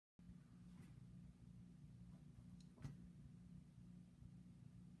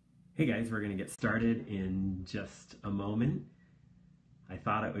Hey guys, we're going to get started in just a moment. I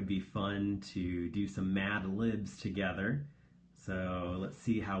thought it would be fun to do some Mad Libs together. So let's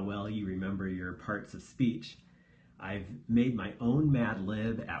see how well you remember your parts of speech. I've made my own Mad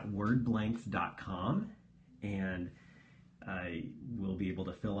Lib at wordblanks.com, and I will be able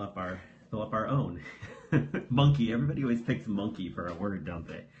to fill up our own. Monkey. Everybody always picks monkey for a word, don't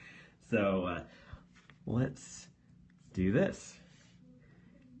they? So let's do this.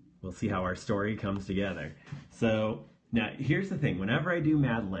 We'll see how our story comes together. So now here's the thing. Whenever I do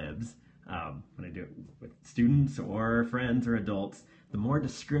Mad Libs, when I do it with students or friends or adults, the more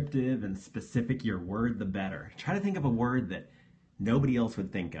descriptive and specific your word, the better. Try to think of a word that nobody else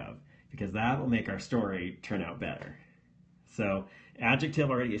would think of, because that will make our story turn out better. So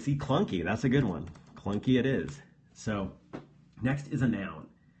adjective already, you see clunky, that's a good one. Clunky it is. So next is a noun,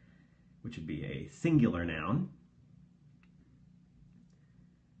 which would be a singular noun.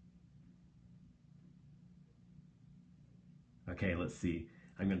 Okay, let's see.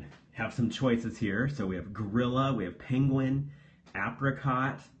 I'm going to have some choices here. So we have gorilla, we have penguin,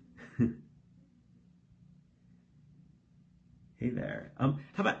 apricot. Hey there. How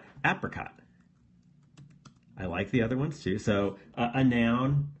about apricot? I like the other ones too. So a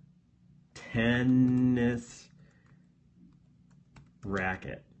noun, tennis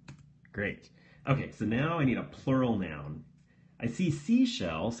racket. Great. Okay, so now I need a plural noun. I see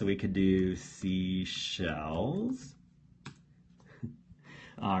seashell, so we could do seashells.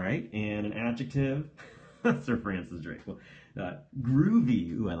 All right, and an adjective, Sir Francis Drake. Well,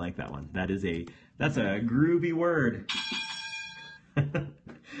 groovy. Ooh, I like that one. That's a groovy word.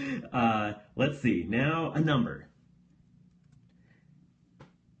 Let's see. Now a number.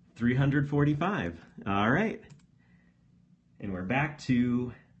 345. All right. And we're back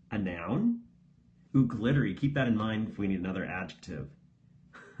to a noun. Ooh, glittery. Keep that in mind if we need another adjective.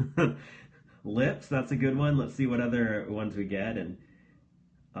 Lips, that's a good one. Let's see what other ones we get. And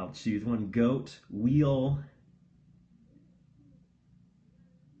I'll choose one. Goat, wheel.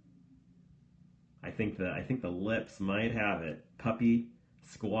 I think the lips might have it. Puppy,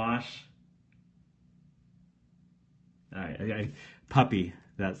 squash. All right, puppy.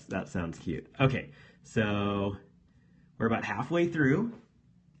 That sounds cute. Okay, so we're about halfway through,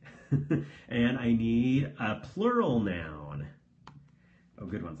 and I need a plural noun. Oh,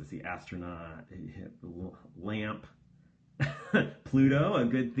 good ones. I see astronaut, lamp. Pluto, a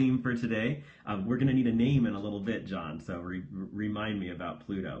good theme for today. We're going to need a name in a little bit, John, so remind me about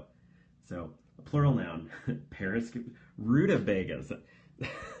Pluto. So, a plural noun, Periscope, rutabagas.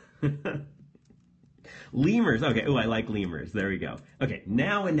 Lemurs, okay, oh, I like lemurs, there we go. Okay,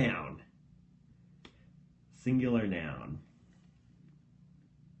 now a noun. Singular noun.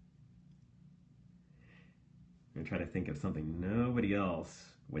 I'm going to try to think of something nobody else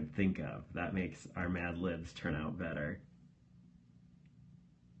would think of. That makes our Mad Libs turn out better.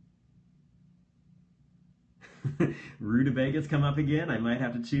 Rutabagas come up again. I might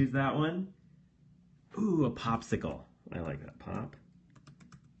have to choose that one. Ooh, a popsicle. I like that.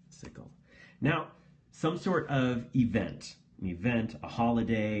 Popsicle. Now, some sort of event. An event, a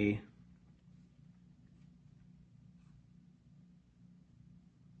holiday.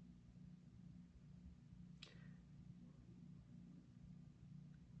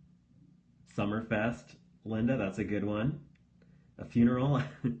 Summerfest. Linda, that's a good one. A funeral.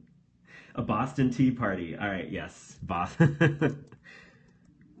 A Boston Tea Party. All right, yes. Boston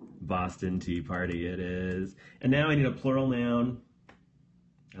Tea Party it is. And now I need a plural noun.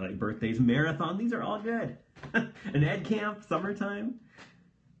 I like birthdays. Marathon. These are all good. An ed camp. Summertime.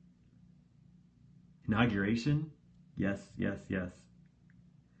 Inauguration. Yes, yes, yes.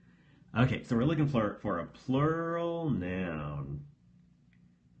 Okay, so we're looking for a plural noun.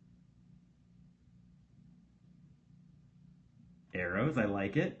 Arrows. I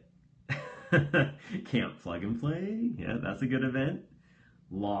like it. Camp Plug and Play. Yeah, that's a good event.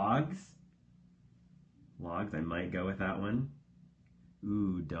 Logs. Logs, I might go with that one.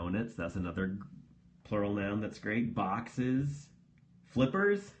 Ooh, donuts. That's another plural noun that's great. Boxes.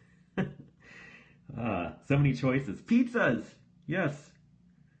 Flippers. So many choices. Pizzas. Yes.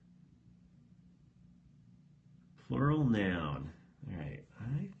 Plural noun. All right,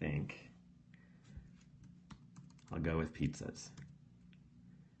 I think I'll go with pizzas.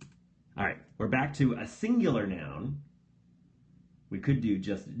 All right, we're back to a singular noun. We could do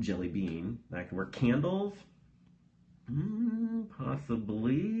just jelly bean. That could work. Candles?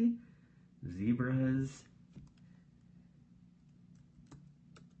 Possibly. Zebras.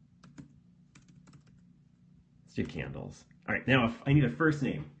 Let's do candles. All right, now I need a first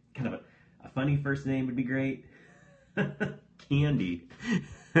name. Kind of a funny first name would be great. Candy.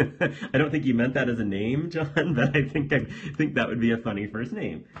 I don't think you meant that as a name, John, but I think that would be a funny first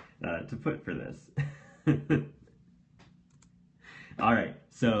name to put for this. All right,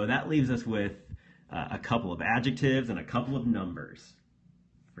 so that leaves us with a couple of adjectives and a couple of numbers.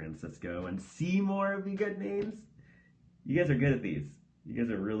 Francisco and Seymour would be good names. You guys are good at these. You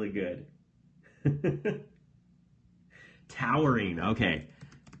guys are really good. Towering, okay.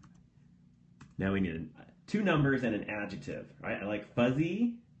 Now we need two numbers and an adjective. All right, I like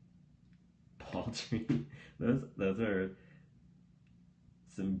fuzzy, paltry. Those are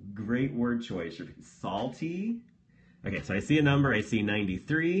some great word choice. Salty. Okay, so I see a number. I see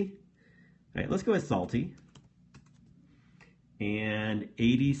 93. All right, let's go with salty. And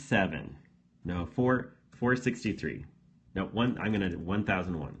 87. No, 463. No, I'm gonna do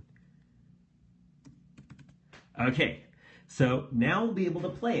 1001. Okay, so now we'll be able to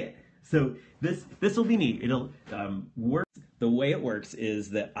play it. So this will be neat. It'll work. The way it works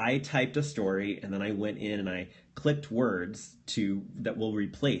is that I typed a story and then I went in and I clicked words that will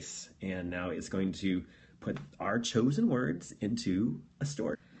replace, and now it's going to put our chosen words into a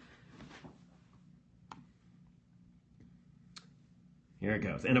story. Here it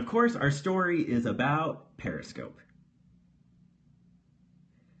goes. And of course, our story is about Periscope.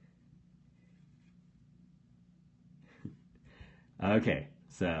 Okay,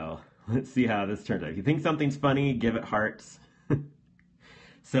 so let's see how this turns out. If you think something's funny, give it hearts.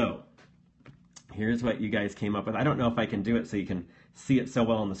 So here's what you guys came up with. I don't know if I can do it so you can see it so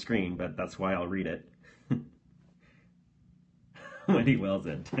well on the screen, but that's why I'll read it. Wendy Wells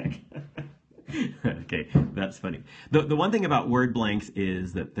in tech. Okay, that's funny. The one thing about word blanks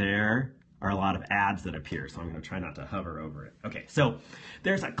is that there are a lot of ads that appear, so I'm going to try not to hover over it. Okay, so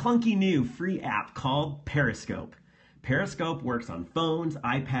there's a clunky new free app called Periscope. Periscope works on phones,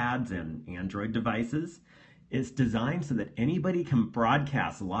 iPads, and Android devices. It's designed so that anybody can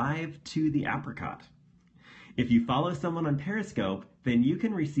broadcast live to the apricot. If you follow someone on Periscope, then you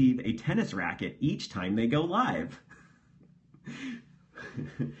can receive a tennis racket each time they go live.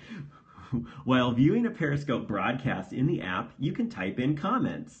 While viewing a Periscope broadcast in the app, you can type in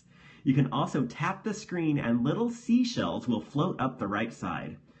comments. You can also tap the screen and little seashells will float up the right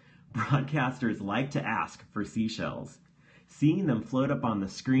side. Broadcasters like to ask for seashells. Seeing them float up on the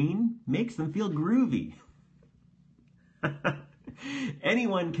screen makes them feel groovy.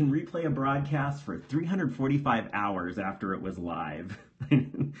 Anyone can replay a broadcast for 345 hours after it was live.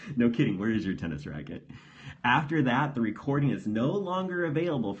 No kidding, where is your tennis racket? After that, the recording is no longer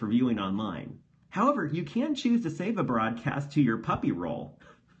available for viewing online. However, you can choose to save a broadcast to your puppy roll.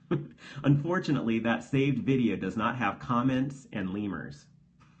 Unfortunately, that saved video does not have comments and lemurs.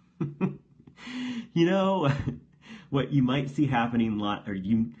 You know what you might see happening live,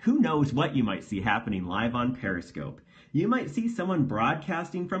 who knows what you might see happening live on Periscope. You might see someone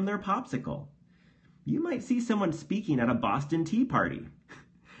broadcasting from their popsicle. You might see someone speaking at a Boston Tea Party.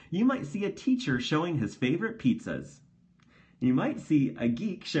 You might see a teacher showing his favorite pizzas. You might see a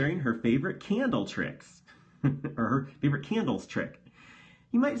geek sharing her favorite candle tricks, or her favorite candles trick.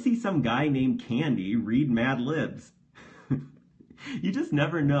 You might see some guy named Candy read Mad Libs. You just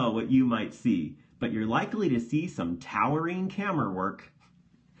never know what you might see, but you're likely to see some towering camera work.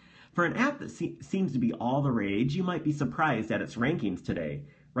 For an app that seems to be all the rage, you might be surprised at its rankings today.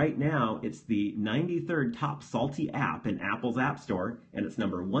 Right now, it's the 93rd top salty app in Apple's App Store, and it's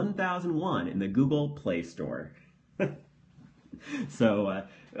number 1001 in the Google Play Store. So,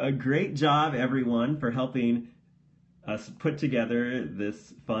 a great job, everyone, for helping us put together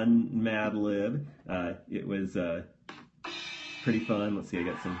this fun Mad Lib. It was pretty fun. Let's see, I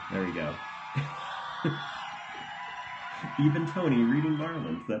got some, there we go. Even Tony reading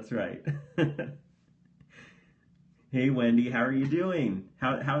Marlins, that's right. Hey Wendy, how are you doing?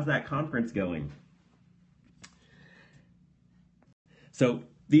 How's that conference going? So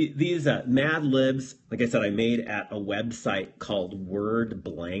these Mad Libs, like I said, I made at a website called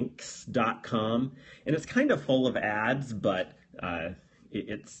wordblanks.com, and it's kind of full of ads, but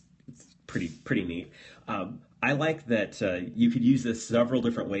it's pretty neat. I like that you could use this several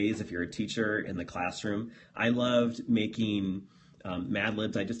different ways if you're a teacher in the classroom. I loved making Mad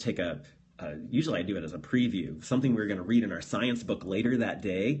Libs. I just take usually I do it as a preview, something we're going to read in our science book later that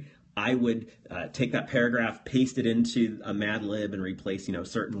day. I would take that paragraph, paste it into a Mad Lib and replace,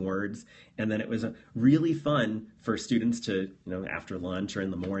 certain words. And then it was really fun for students to, after lunch or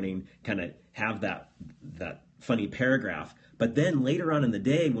in the morning, kind of have that funny paragraph. But then later on in the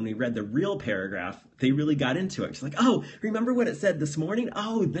day, when we read the real paragraph, they really got into it. It's like, oh, remember what it said this morning?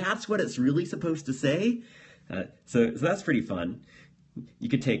 Oh, that's what it's really supposed to say? So that's pretty fun. You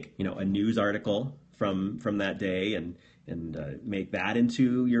could take, a news article from that day and make that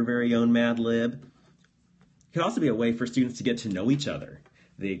into your very own Mad Lib. It could also be a way for students to get to know each other.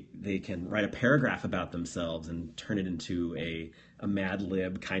 They can write a paragraph about themselves and turn it into a Mad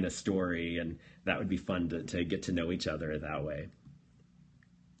Lib kind of story, and that would be fun to get to know each other that way.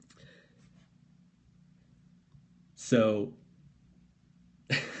 So,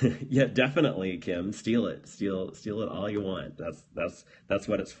 yeah, definitely, Kim, steal it all you want. That's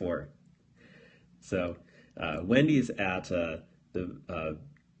what it's for. So, Wendy's at the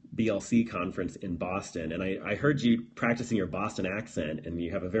BLC conference in Boston, and I heard you practicing your Boston accent, and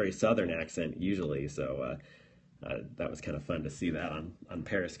you have a very Southern accent usually, so that was kind of fun to see that on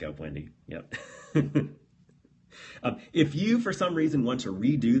Periscope, Wendy. Yep. If you, for some reason, want to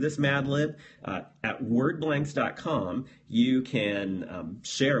redo this Mad Lib, at wordblanks.com, you can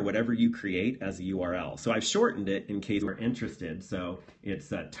share whatever you create as a URL. So I've shortened it in case you're interested. So it's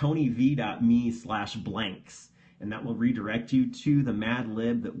tonyv.me/blanks. And that will redirect you to the Mad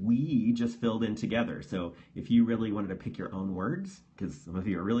Lib that we just filled in together. So if you really wanted to pick your own words, because some of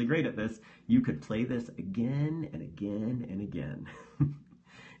you are really great at this, you could play this again and again and again.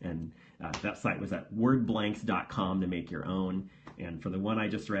 And that site was at wordblanks.com to make your own. And for the one I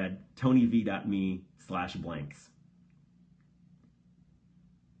just read, tonyv.me/blanks.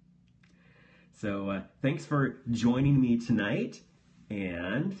 So thanks for joining me tonight.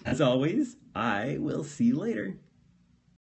 And as always, I will see you later.